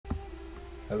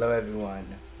Hello everyone,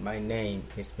 my name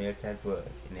is Meerkat Wood,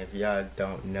 and if y'all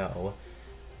don't know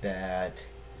that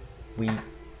we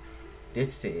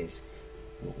this is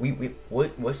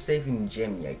we're saving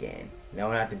Jimmy again.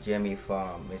 No, not the Jimmy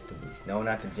from Mr. Beast. No,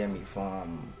 not the Jimmy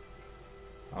from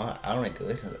I don't know,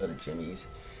 there's other Jimmys.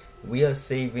 We are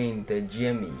saving the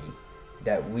Jimmy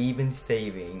that we've been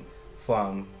saving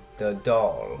from the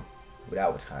doll.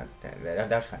 That was kind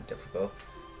of difficult.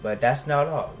 But that's not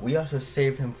all. We also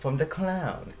saved him from the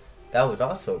clown. That was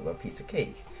also a piece of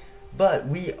cake. But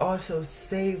we also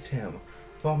saved him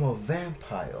from a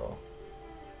vampire.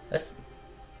 That's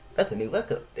a new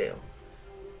record there.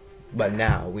 But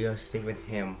now we are saving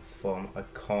him from a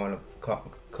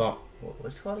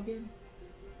what's it called again?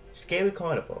 Scary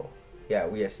carnival. Yeah,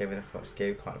 we are saving him from a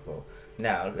scary carnival.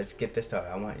 Now let's get this started.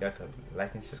 I want y'all to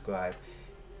like and subscribe,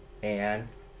 and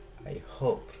I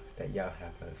hope that y'all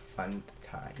have a fun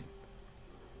time.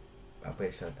 I'm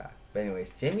pretty sure that. But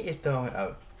anyways, Jimmy is throwing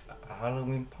a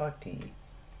Halloween party.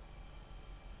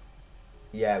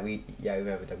 Yeah,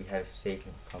 remember that we had to save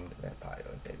him from the vampire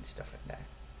and stuff like that.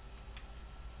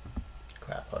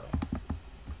 Crap, hold on.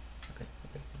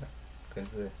 Okay,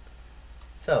 good.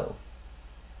 So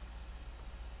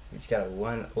we just gotta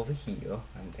run over here.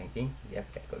 I'm thinking, yep,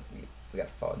 we got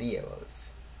 40 arrows.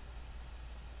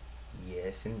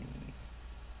 Yes, indeed.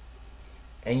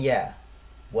 And yeah,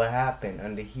 what happened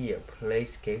under here? Play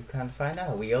Scary Clown to find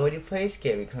out. We already played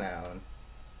Scary Clown.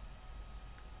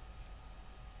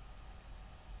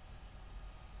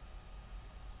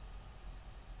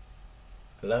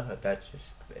 I love how that's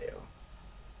just there.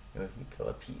 And we go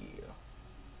up here.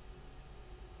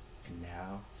 And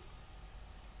now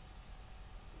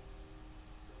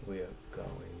we are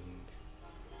going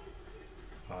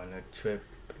on a trip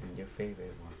in your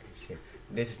favorite rocket ship.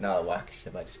 This is not a rocket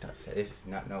ship, I just have to say. This is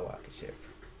not no rocket ship.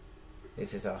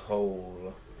 This is a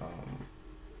whole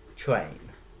train.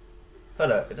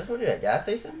 Hold up, is this what it is? A gas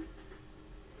station?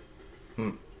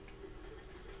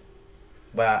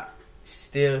 But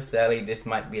still, sadly, this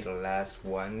might be the last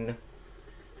one.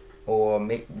 Or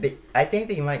I think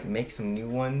they might make some new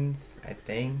ones. I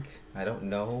think. I don't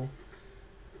know.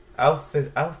 I'll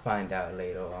find out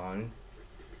later on.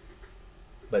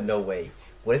 But no way.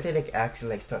 What if they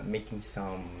actually start making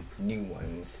some new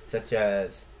ones, such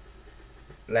as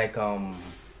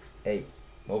hey,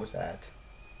 what was that?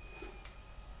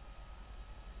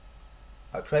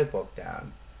 Our tray broke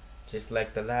down, just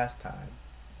like the last time,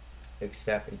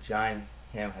 except a giant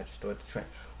hammer had destroyed the train.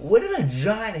 Where did a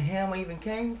giant hammer even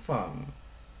came from?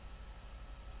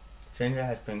 Stranger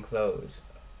has been closed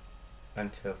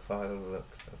until father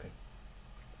looks. Okay,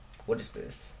 what is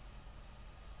this?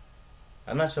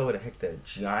 I'm not sure where the heck the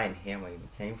giant hammer even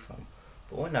came from,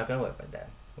 but we're not gonna worry about that.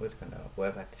 We're just gonna worry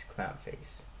about this clown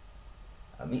face.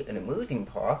 In a amusing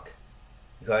park,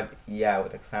 with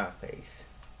the clown face.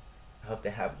 I hope they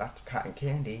have lots of cotton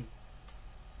candy.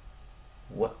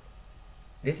 What?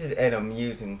 This is an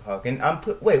amusing park, and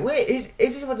wait, where is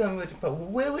this what the amusing park?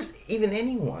 Where was even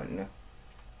anyone?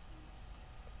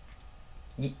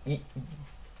 You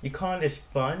calling this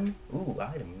fun? Ooh,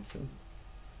 items. Ooh.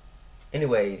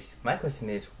 Anyways, my question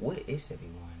is, where is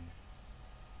everyone?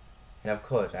 And of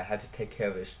course, I had to take care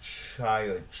of this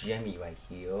child Jimmy right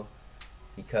here,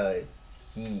 because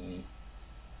he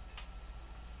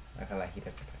does look like a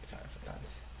child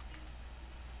sometimes.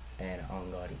 And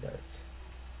on God, he does.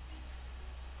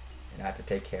 And I have to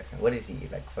take care of him. What is he,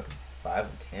 like fucking 5 or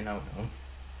 10? I don't know.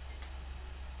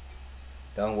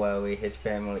 Don't worry, his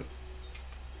family.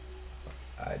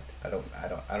 I don't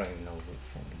even know who his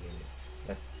family is.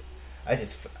 I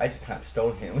just kind of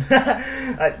stole him. No,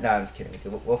 I'm just kidding.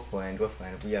 We're friends.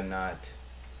 We are not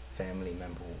family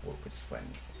members. We're just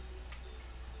friends.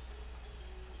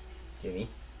 Jimmy,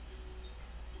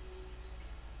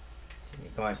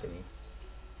 come on, Jimmy.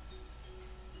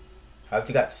 How'd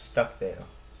you got stuck there?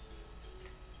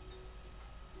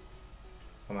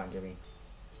 Come on, Jimmy.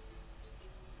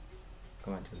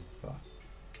 Come on, Jimmy. Come on.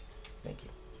 Thank you.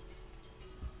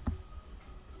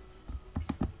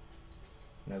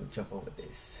 Now we jump over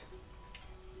this.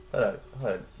 Hold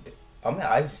on.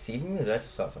 I just see me, or I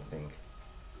just saw something.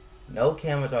 No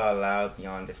cameras are allowed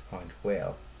beyond this point.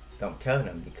 Well, don't tell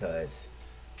them because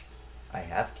I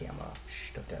have a camera.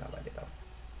 Shh, don't tell nobody though.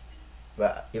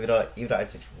 But even though I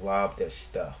just robbed their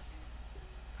stuff,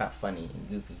 kind of funny and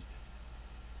goofy.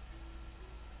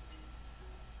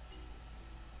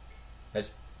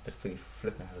 That's pretty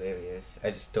flippin' hilarious.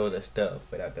 I just stole their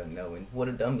stuff without them knowing. What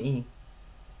a dummy.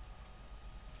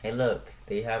 Hey look,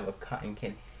 they have a cotton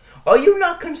candy. Are you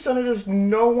not concerned there's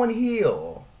no one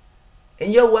here?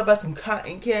 And you're worried about some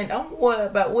cotton candy? I'm worried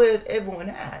about where's everyone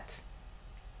at?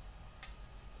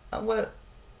 What?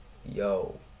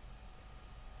 Yo.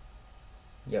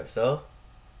 Yo, so?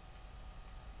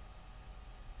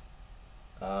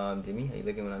 Jimmy, are you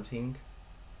looking at what I'm seeing?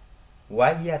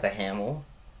 Why he has a hammer?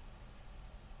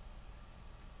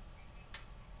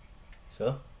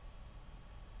 So?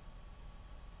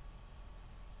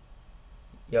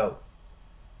 Yo.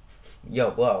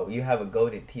 Yo, whoa, you have a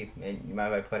golden teeth, man. You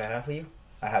mind if I put that out for you?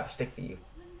 I have a stick for you.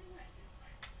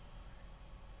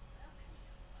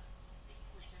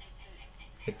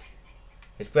 His,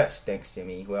 his breath stinks,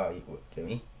 Jimmy. Where are you,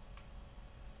 Jimmy?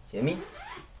 Jimmy?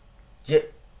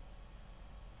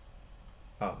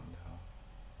 Oh, no.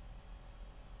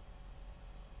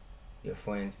 Your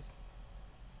friends.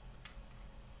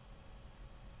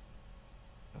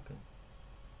 Okay.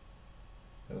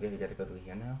 Okay, we gotta go through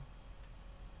here now.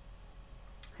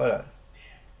 Hold on.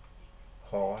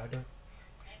 Hard.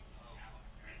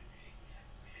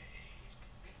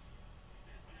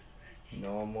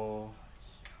 Normal.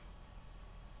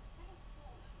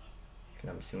 And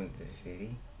I'm assuming this is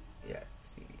CD. Yeah,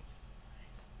 CD.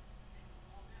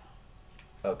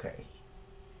 Okay.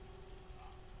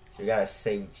 So we gotta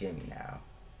save Jimmy now.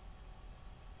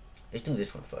 Let's do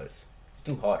this one first. Let's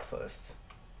do hard first.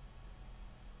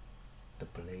 The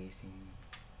blazing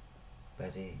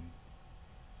buzzing.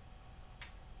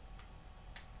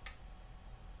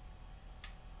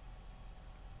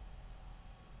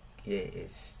 Yeah,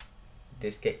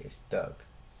 this gate is stuck.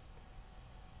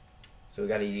 So we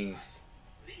gotta use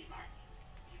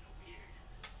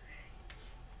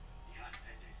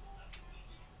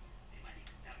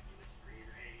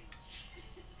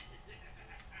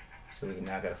so we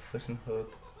now got a fishing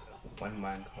hook, one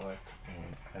minecart,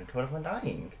 and a total of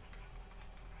undying.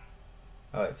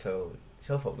 Alright, so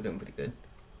far we're doing pretty good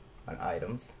on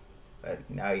items. But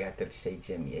now you have to save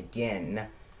Jimmy again.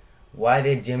 Why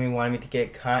did Jimmy want me to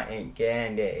get cotton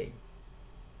candy?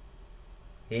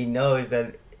 He knows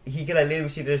that he can literally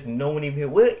see there's no one even here.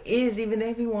 Where is even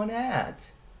everyone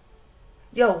at?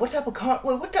 Yo, what type of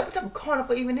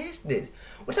carnival even is this?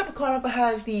 What type of carnival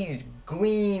has these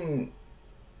green?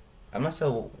 I'm not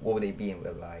sure what would they be in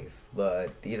real life,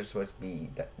 but these are supposed to be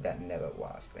that never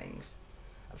wash things.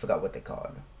 I forgot what they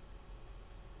called.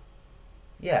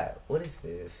 Yeah, what is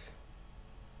this?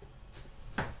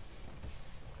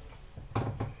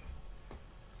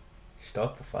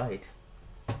 Start the fight.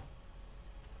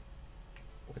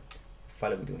 What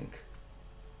fight are we doing?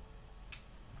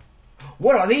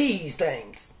 What are these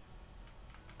things?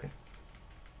 Okay.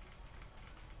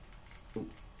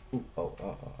 Ooh,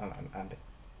 oh, I'm dead.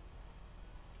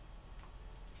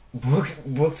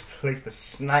 Brooks played for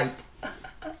snipe.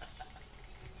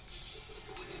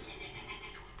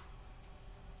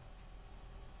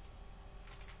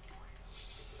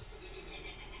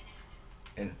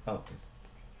 And oh,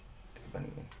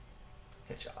 bunny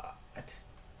headshot.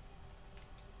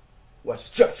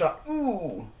 Watch the jump shot.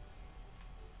 Ooh.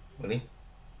 Really?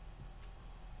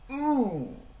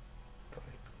 Ooh.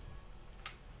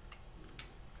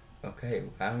 Okay,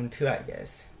 round 2, I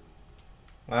guess.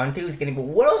 Round 2 is getting. But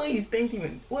what are these things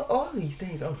even? What are these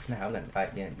things? Oh snap! I'm gonna die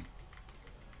again.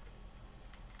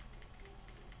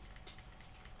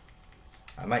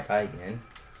 I might die again.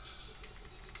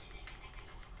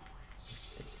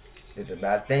 Did a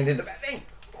bad thing. Did a bad thing.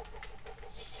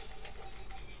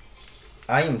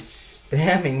 I am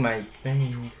spamming my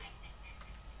thing.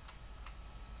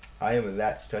 I am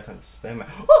that stressed on spamming my.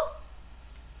 Oh!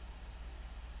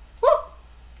 Oh!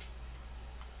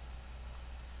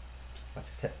 What's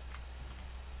his hit?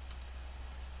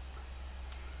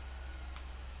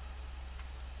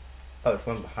 Oh, it's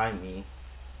one behind me.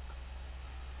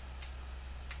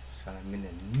 So I'm in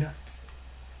the nuts.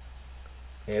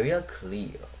 Area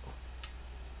clear.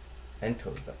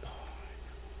 Enter the barn.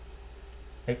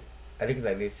 I think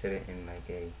like they said it in like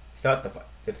a start the fight.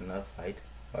 There's another fight.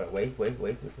 Alright, wait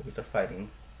before we start fighting.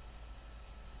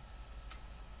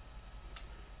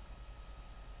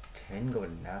 10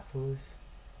 golden apples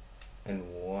and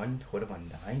 1 total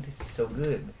of 9. This is so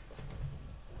good.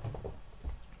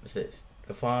 What's this?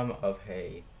 The farm of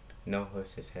hay. No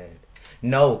horse's head.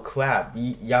 No crap.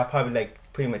 Y'all probably like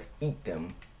pretty much eat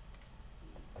them.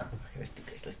 Okay, let's do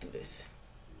this.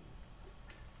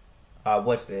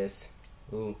 What's this?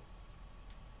 Ooh.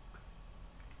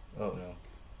 Oh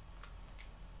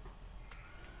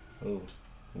no. Ooh.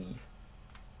 Leave.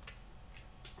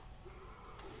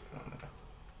 Oh my god.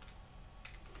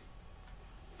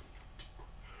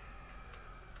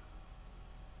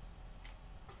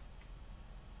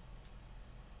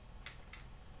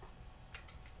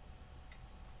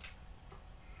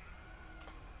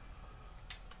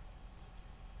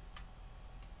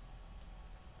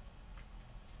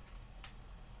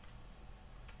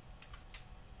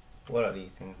 What are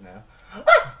these things now?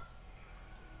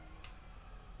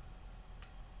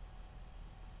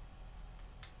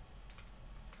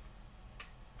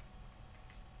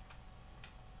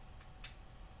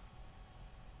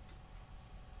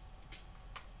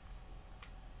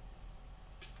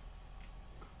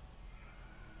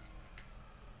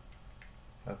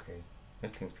 Okay,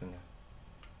 let's think to now.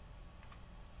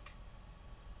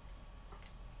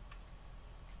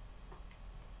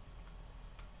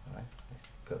 Alright, let's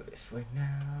go this way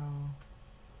now.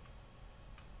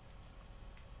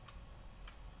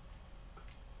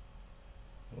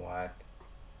 What?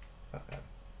 Okay.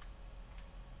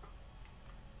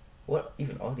 What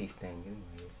even are these things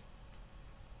anyways?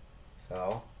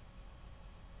 So,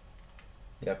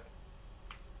 yep.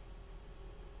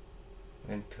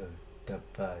 Enter the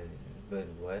buzz,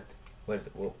 what?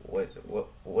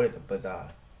 What is the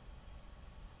bazaar?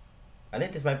 I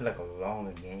think this might be like a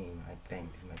longer game. I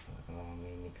think this might be like a long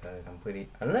game because I'm pretty,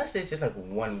 unless it's just like a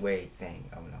one way thing.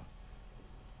 I don't know.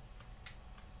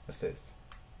 What's this?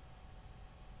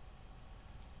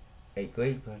 A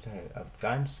great bunch of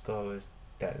advanced scholars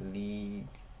that lead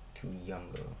to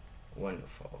younger.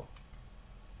 Wonderful.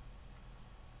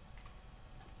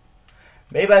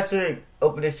 Maybe I should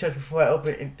open this chest before I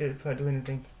do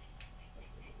anything.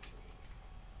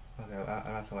 Okay,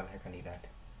 I'm not sure why the heck I need that.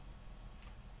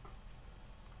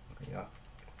 Okay, yeah.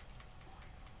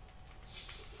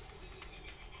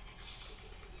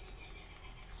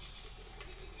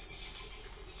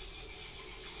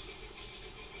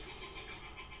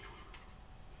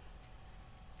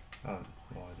 Oh,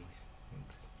 more of these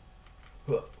things.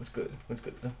 What's good? What's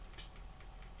good though?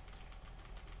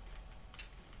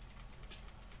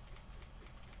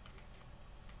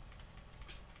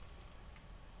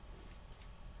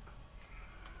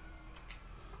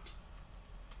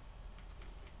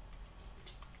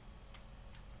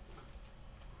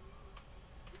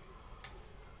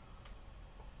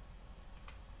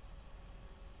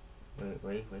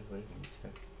 Wait. Let me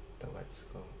check the right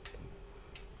skull.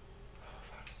 Oh,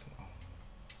 finally some armor.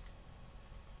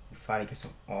 You finally get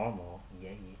some armor.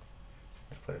 Yay.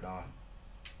 Let's put it on.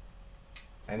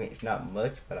 I mean, it's not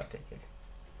much, but I'll take it.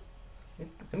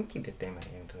 Let me keep this thing in my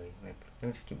inventory. Let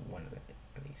me just keep one of it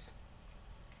at least.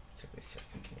 Check this chest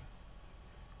in here.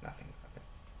 Nothing. Okay.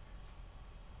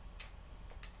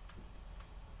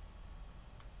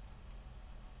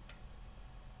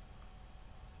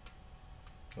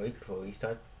 Wait before we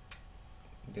start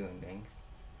doing things.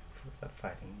 Before we start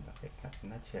fighting. Okay, it's not in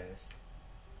that chest.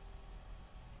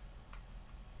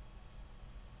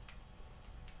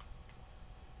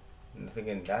 Nothing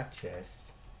in that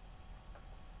chest.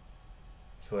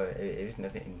 So it is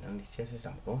nothing in none of these chests.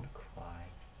 I'm going to cry.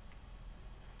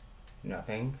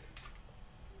 Nothing.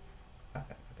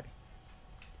 Nothing. Okay.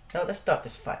 Now let's start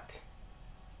this fight.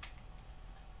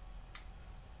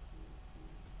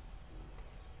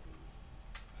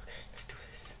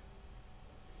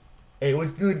 Hey,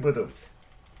 what's good, brothers?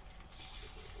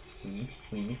 Weave.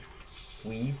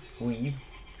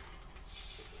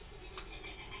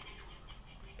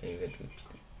 Hey, you got to.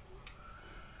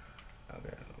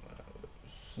 Okay,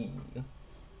 here.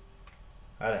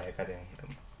 How the heck I didn't hit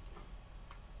him?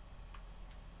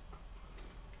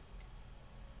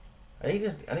 I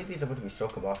think these are supposed to be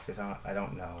shulker boxes. I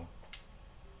don't know.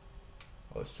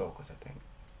 Or shulkers, I think.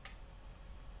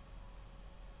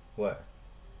 What?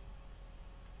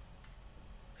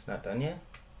 It's not done yet?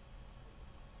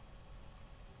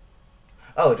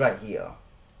 Oh, it's right here.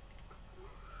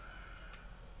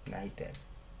 Nah, he's dead.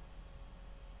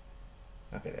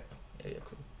 Okay, there. Yeah,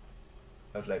 cool.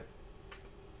 I was like,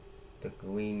 the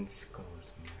green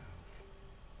skulls mouth.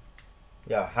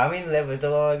 Yo, how many levels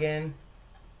there are again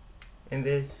in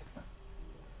this?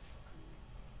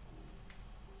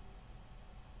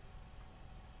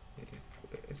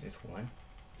 Is this one?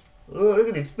 Oh, look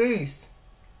at his face.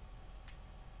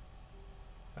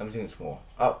 I'm assuming it's more.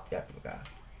 Oh, yeah, we got it.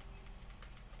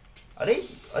 Are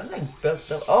they like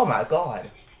built up? Oh my god.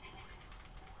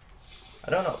 I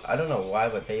don't know why,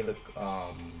 but they look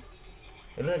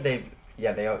they look like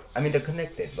they are, I mean they're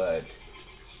connected, but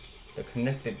they're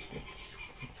connected with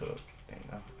some sort of thing.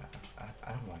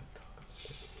 I don't want to talk about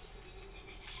this.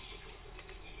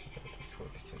 Okay, let's hold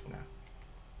this just now.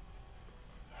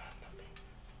 Nothing.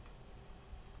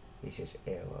 It's just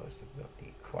arrows to build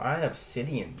the crying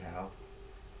obsidian now.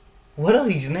 What are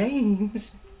these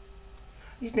names?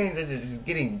 These names are just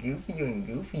getting goofier and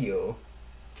goofier.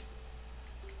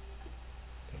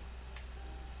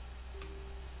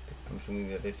 I'm assuming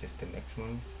that this is the next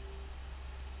one.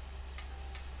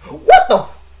 What the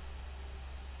f—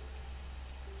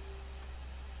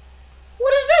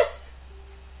 What is this?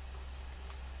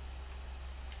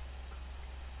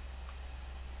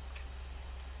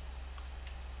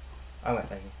 I'm gonna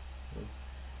die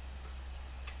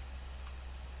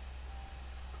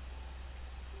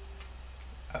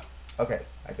here. Okay,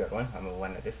 I got one. I'm gonna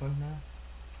win at this one now.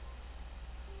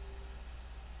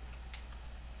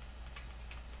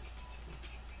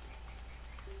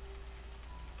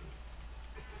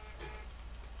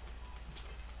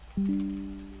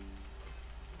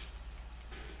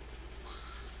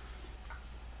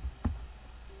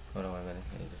 Hold on 1 minute.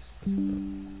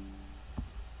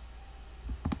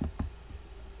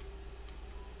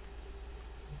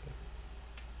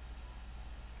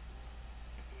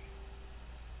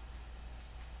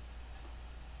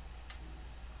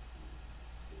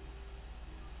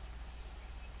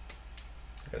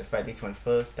 Gotta fight this one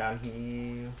first down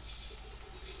here.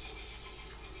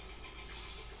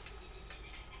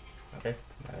 Okay,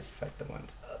 now let's fight the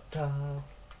ones up top.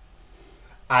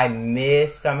 I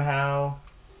missed somehow.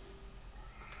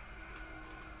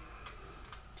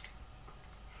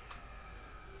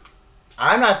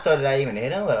 I'm not sure that I even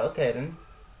hit him, but okay then.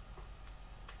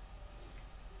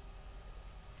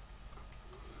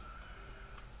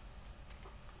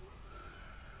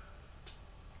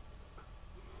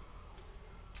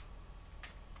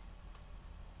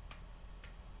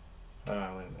 Hold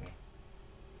on, wait a minute.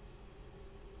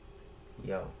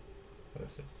 Yo,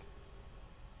 what's this?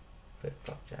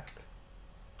 Flip-flop jack.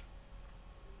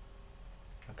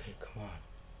 Okay, come on.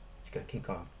 Just gotta keep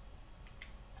going.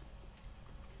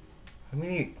 I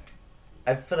mean,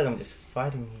 I feel like I'm just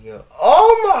fighting here.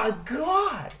 Oh my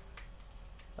god!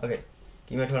 Okay,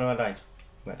 give me a turn on my die. I'm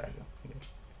gonna die here. Okay.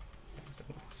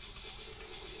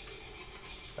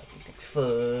 Fight these things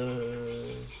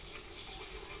first.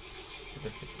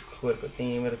 Let's get some critical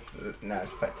damage. Now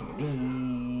let's fight some of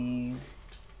these.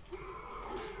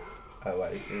 Oh wow,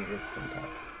 these just one top.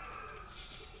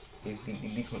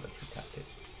 These ones are two top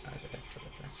tips. Alright, that's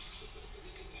nice.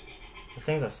 Those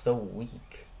things are so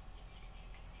weak.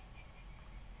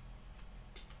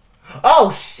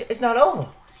 Oh shit, it's not over.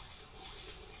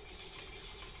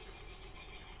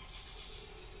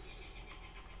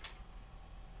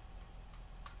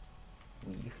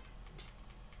 Weave.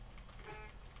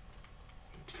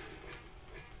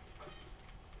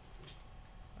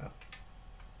 Oh.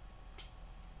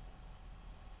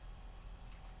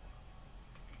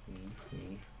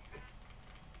 Weave.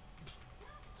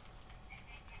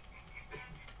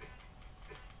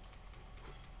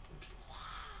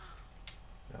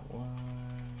 Got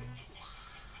one.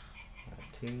 Got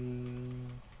two.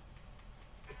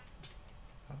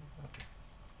 Oh, okay.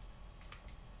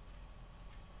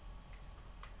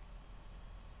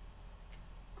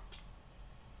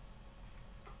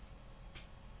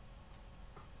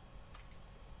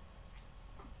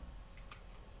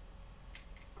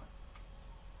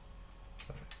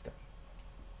 Done.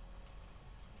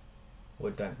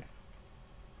 We're done now.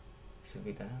 Should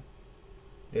be done.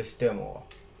 There's still more.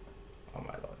 Oh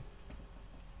my lord.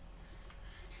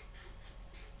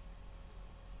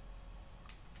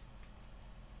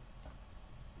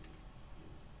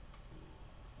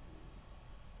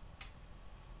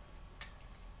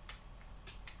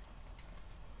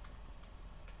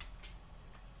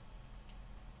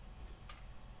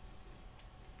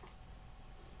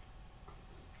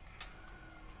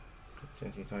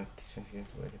 Since he's going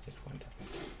to work, it's just one time.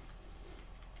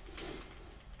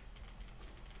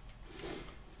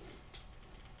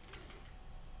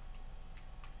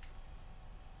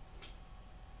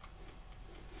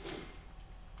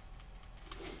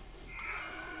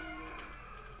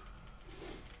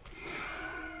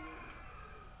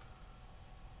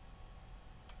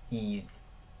 Easy.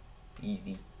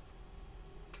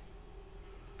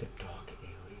 The dog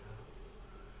area.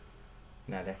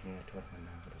 Now definitely a 12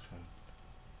 now for this one.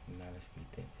 Now let's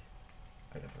eat this.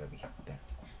 I gotta be happy there.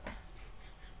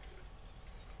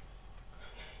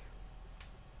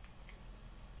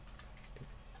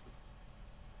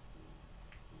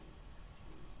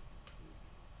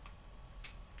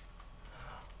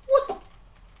 What the?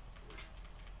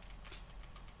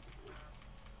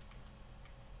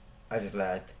 I just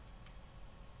lagged.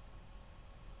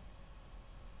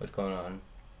 What's going on?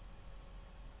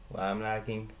 Why I'm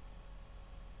lagging?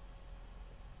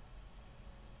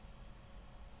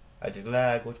 I just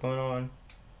lag. What's going on?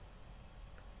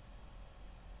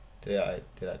 Did I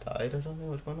die or something?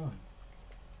 What's going on?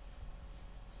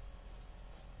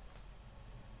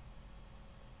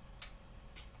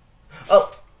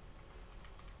 Oh!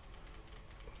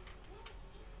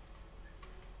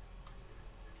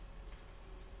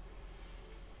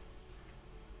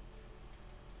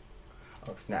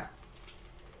 Oh snap.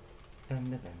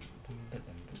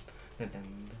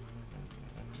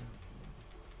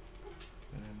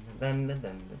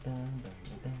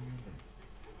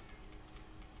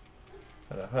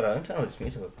 Hold on, I'm trying to this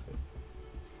music real quick.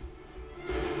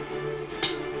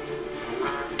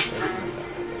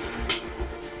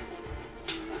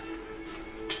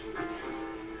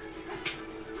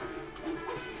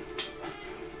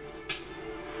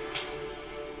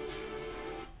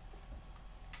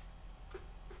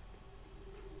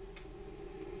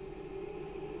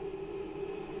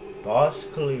 Boss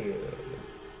clear.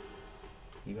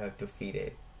 You have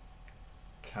defeated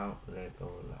Count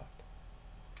Legolas.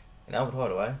 And that was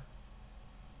hard, right?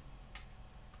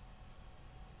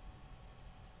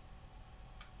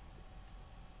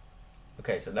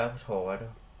 Okay, so that was hard.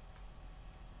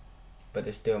 But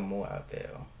there's still more out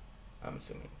there, I'm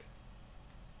assuming.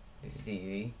 This is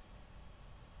easy.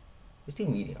 Let's do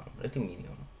medium. Let's do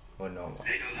medium. Or normal.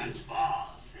 Legolas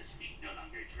balls this week no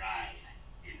longer dried.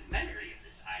 In memory of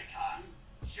this icon,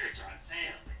 shirts are on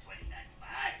sale for $20.95.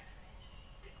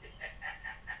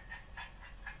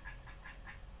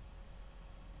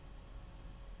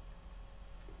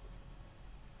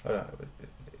 Hold on.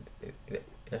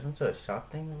 That's some sort of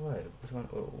shop thing or what? Which one?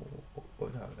 What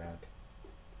was that about?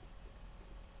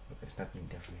 There's nothing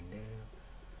different in there.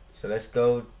 So let's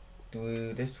go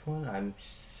do this one. I'm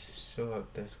sure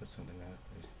this was something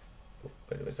else.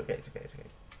 But it was okay. It's okay. It's okay.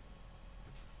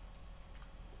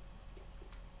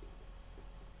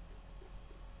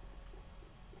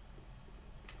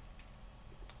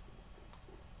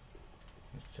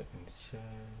 Let's check in the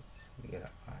chest. We got an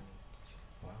iron.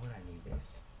 Why would I need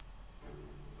this?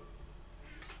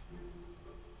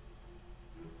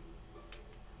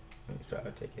 So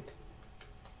I'll take it.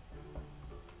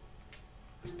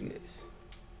 Let's do this.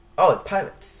 Oh, it's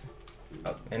pirates.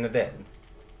 Oh, and they're dead.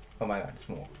 Oh my god, it's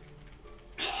more.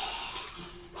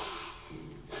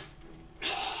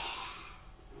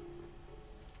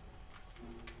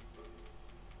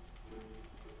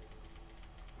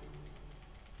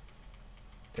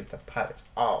 Get the pirates.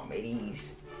 Oh,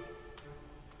 mateys.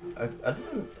 I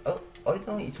didn't. Oh, you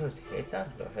don't eat those heads out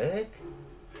of the heck?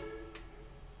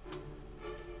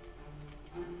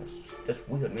 That's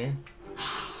weird, man.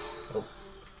 Oh.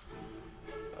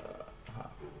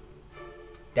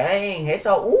 Dang, heads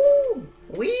all. Ooh!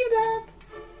 Weave that!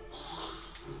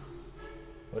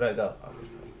 Where'd I go? Oh, this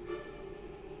way.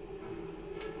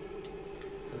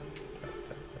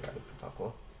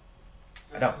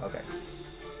 I don't, okay.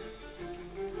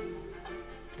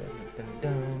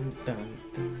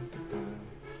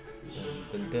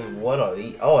 What are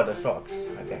these? Oh, the socks,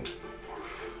 I think.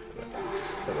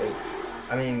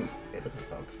 I mean, they look like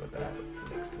socks, but that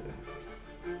next to them.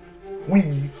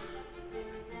 Weave!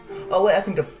 Oh, wait, I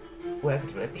can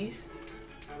deflect these?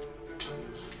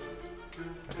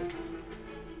 Okay.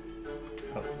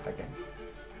 Oh, I can.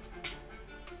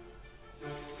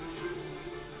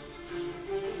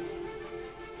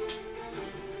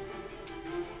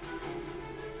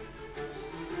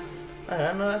 I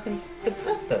don't know, I can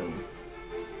deflect them.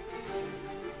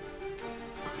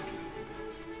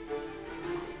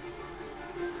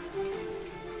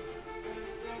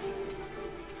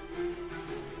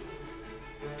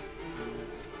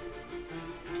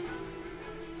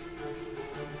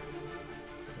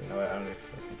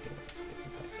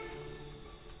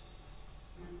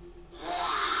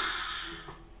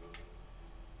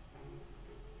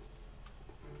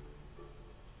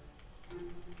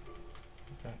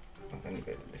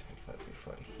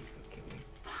 Before he's gonna kill me.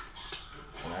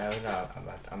 And I don't know,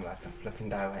 I'm about to fucking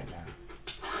die right now.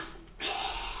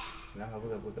 No,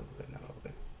 we're good. No, we're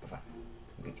good. We're fine.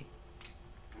 Good.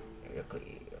 You're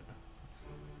clear.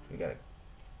 We gotta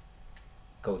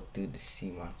go through the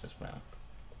sea monster's mouth.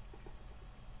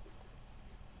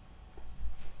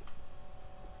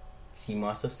 Sea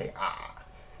monster say ah.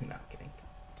 No, I'm kidding.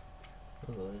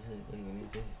 Oh, what even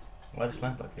is this? Why does my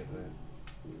bucket work?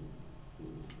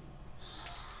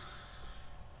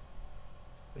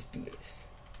 Let's do this.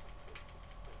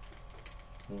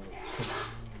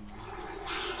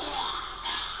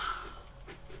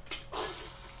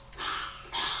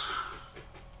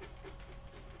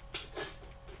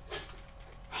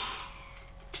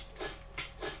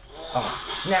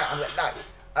 Oh snap! I'm gonna die.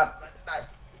 Oh,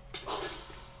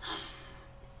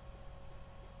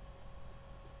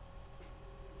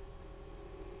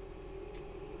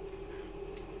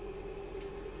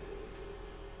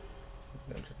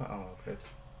 okay.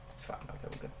 It's fine. Okay,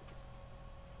 we're good.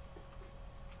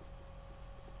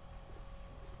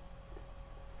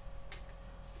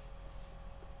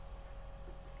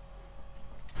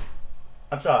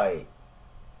 I'm sorry.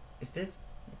 Is this?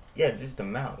 Yeah, this is the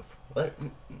mouth. What?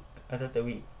 I thought that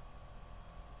we.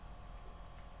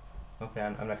 Okay,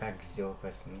 I'm like, I have 0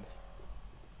 questions.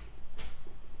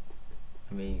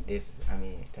 I mean,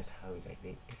 that's how like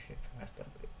they exit faster.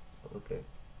 But okay.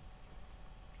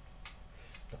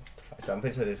 So I'm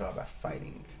pretty sure this is all about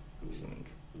fighting. I'm assuming.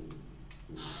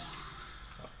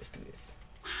 Oh, let's do this.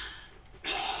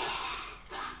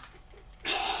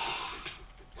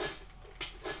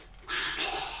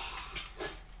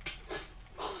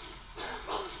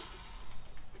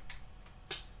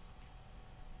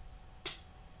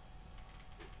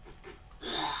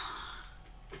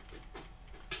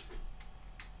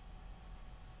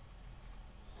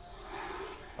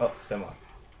 Oh, someone.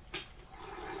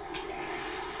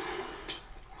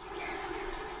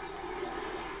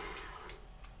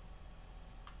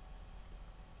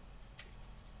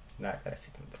 Not that I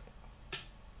see them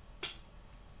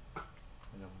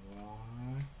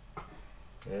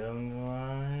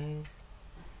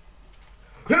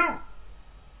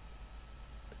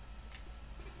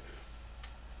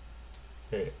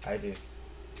Hey, I just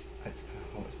kind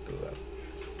of almost threw up.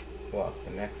 Walk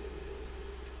the next.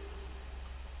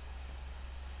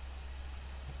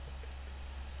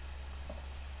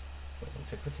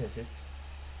 Check what this is.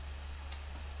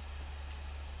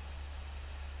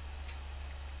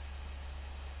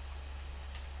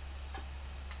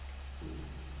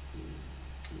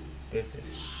 This is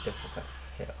difficult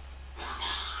as hell.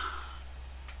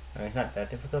 I mean, it's not that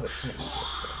difficult, but it's kind of easy.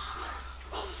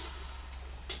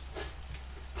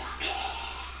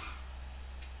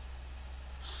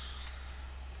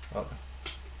 Oh,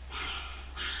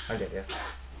 I'm dead, yeah.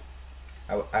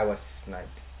 I was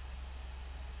sniped.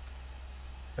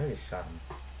 I just shot him.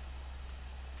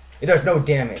 It does no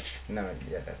damage. No,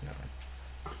 yeah, that's nothing.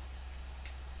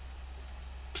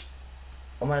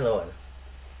 Oh my lord.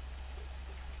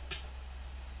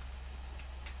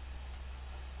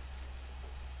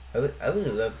 I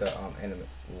really love the anime.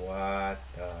 What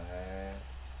the heck?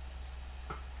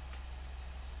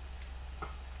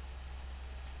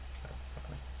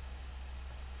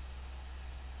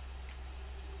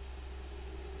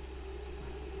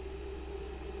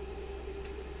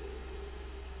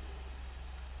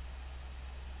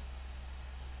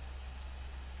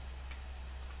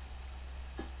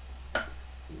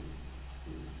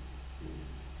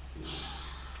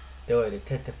 The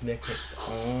detective Nick's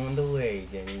on the way,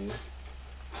 Jenny.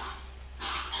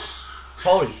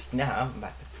 Holy snap, I'm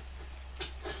about to...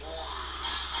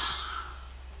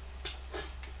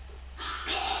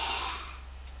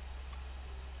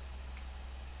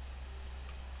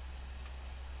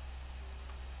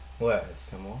 What?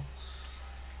 Some more?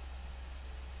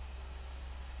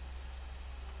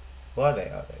 Well, they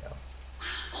are. But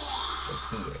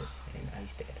he is, and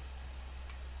I's dead.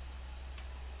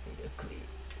 Clear.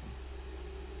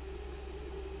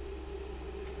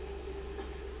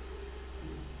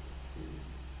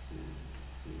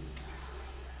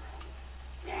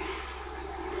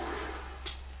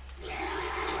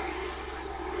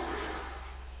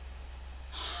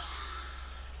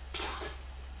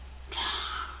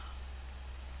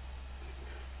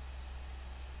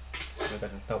 Look at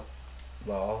some top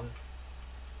balls.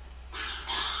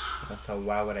 So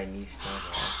why would I need stone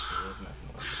balls? There's nothing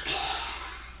more.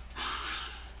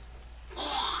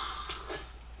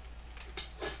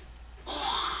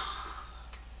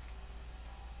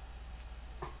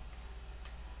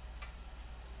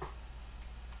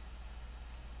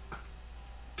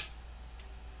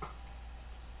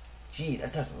 Gee,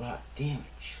 that does a lot of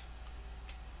damage.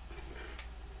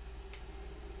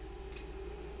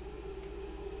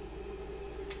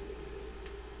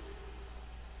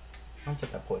 I'll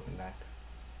put that poison back.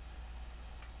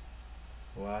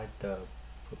 Why the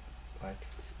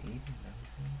speed?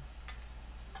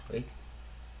 Wait.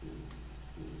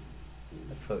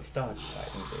 Before we start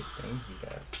fighting this thing, we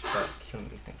gotta start killing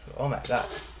these things. Oh my god.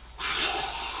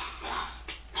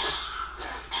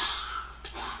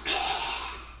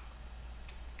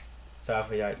 Sorry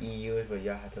for y'all EUs, but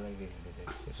y'all have to like listen to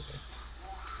this. It's okay.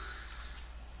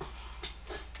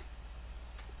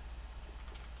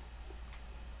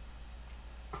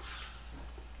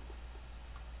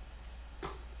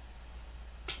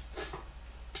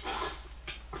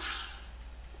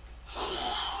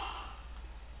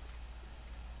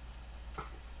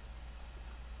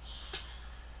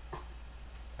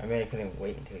 I mean, I couldn't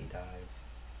wait until he died.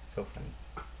 So funny.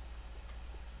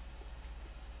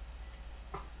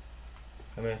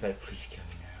 I mean, it's like, please kill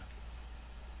me now.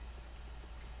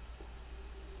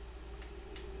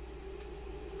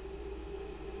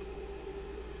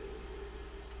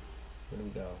 Where do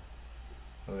we go?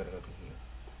 Oh, we gotta go to here.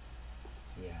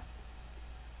 Yeah.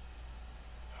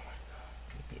 Oh my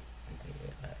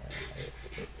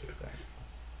god.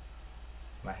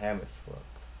 My hammers work.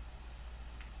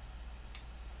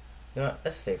 You know what?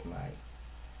 Let's save my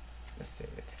Let's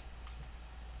save it.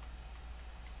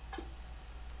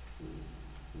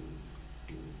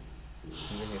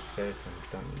 Even his skeletons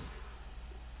don't need.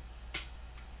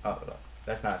 Oh, look.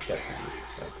 That's not a skeleton.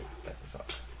 Okay, that's a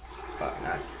sock. Oh,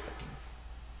 nice skeletons.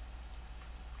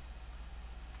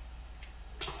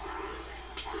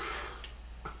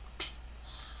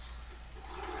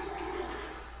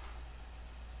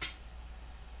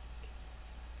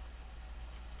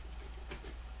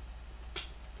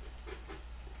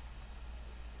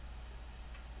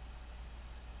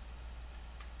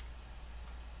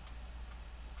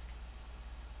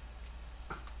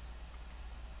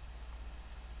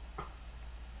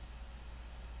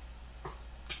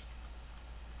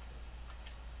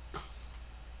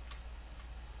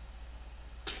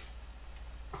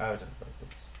 I was on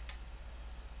purpose.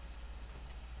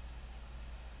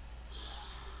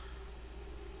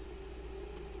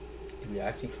 Do we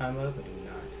actually climb up or do we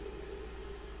not?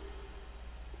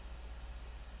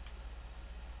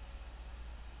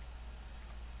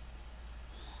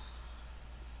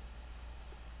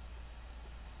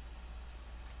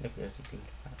 Look, we actually do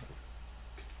climb up.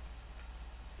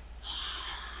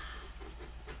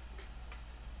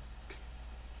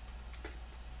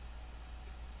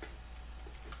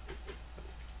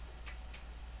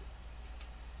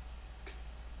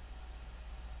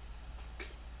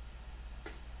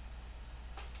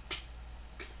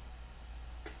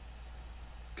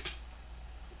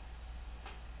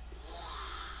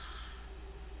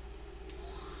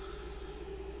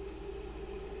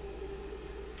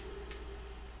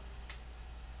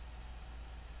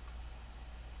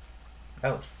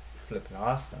 That was flipping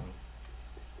awesome.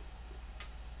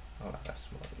 Oh, I got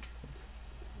small these things.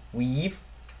 Weave.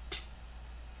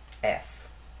 F.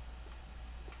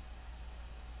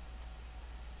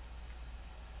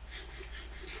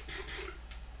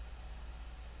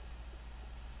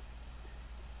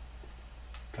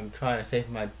 I'm trying to save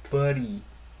my buddy.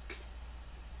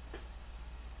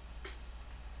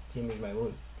 Jimmy's my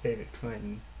favorite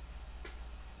friend.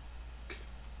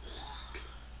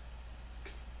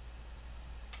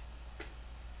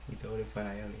 He's the only friend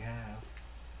I only have.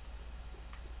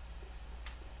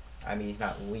 I mean, he's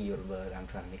not real, but I'm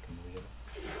trying to make him real.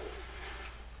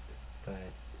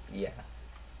 But, yeah.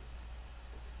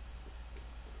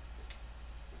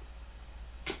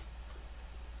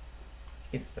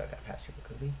 So I got past super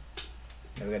quickly.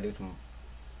 Now we gotta do some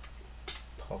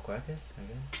pork crackers, I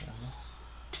guess.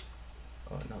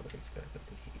 Oh no, it's gotta go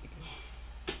to here.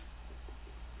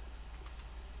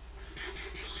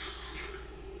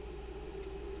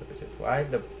 So why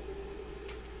the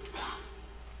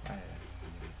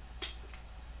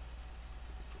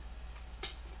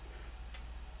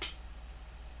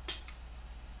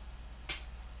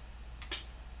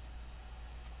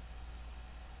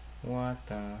what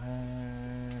the heck?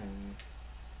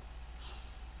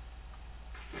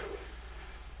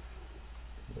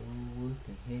 What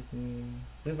the heck, man?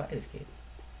 Where's my escape?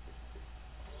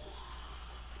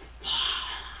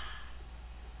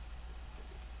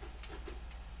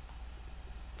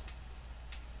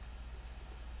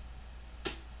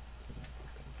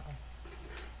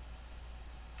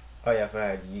 Oh yeah, I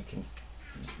forgot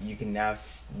you can now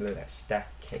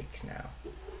stack cakes now.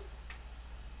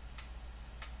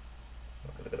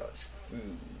 Look at all this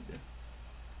food.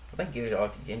 If I give it all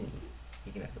to Jimmy,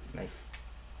 he can have a nice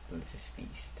delicious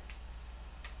feast.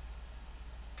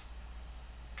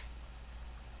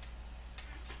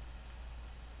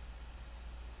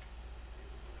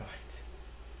 Right.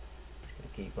 Just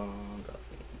gonna keep on going.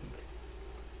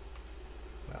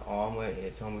 My armor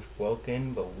is almost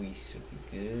broken, but we should be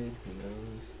good. Who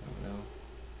knows? I don't know.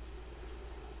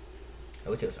 I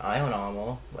wish it was iron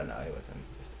armor, but no, it wasn't.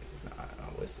 It's not iron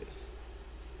armor. What's this?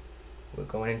 We're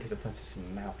going into the princess's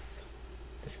mouth.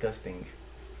 Disgusting.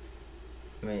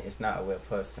 I mean, it's not a real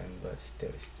person, but still,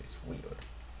 it's just weird.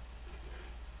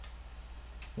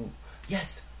 Ooh.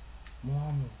 Yes! More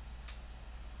armor.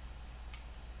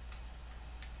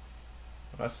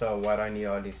 Also, why do I need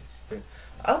all these experience?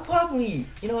 I'll probably,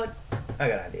 you know what? I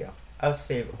got an idea. I'll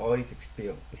save all these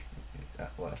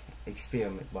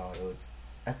experiment bottles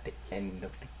at the end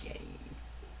of the game.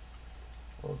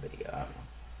 Or video, I don't know.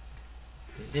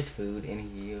 It's just food in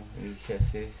here, in these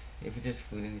chests. If it's just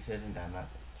food in these chests, then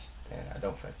I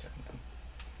don't fret checking them.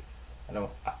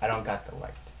 I don't got the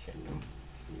rights to check them.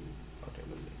 Okay,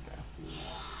 what's this now?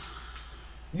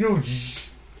 You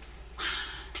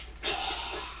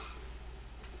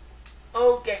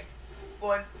okay,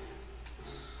 one.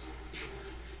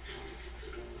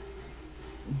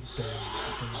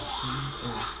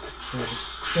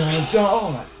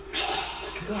 Oh my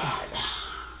God.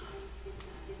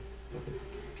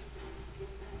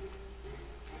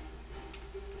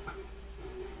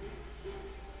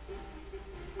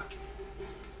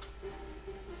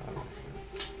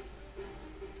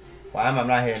 Why am I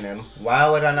not hitting him? Why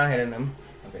would I not hitting him?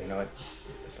 Okay, you know what?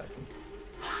 Let's slice him.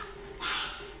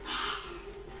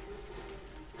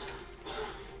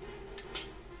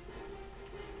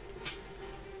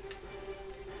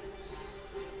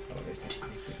 Oh, these things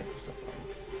are so long.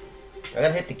 I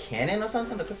gotta hit the cannon or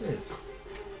something? Look at this.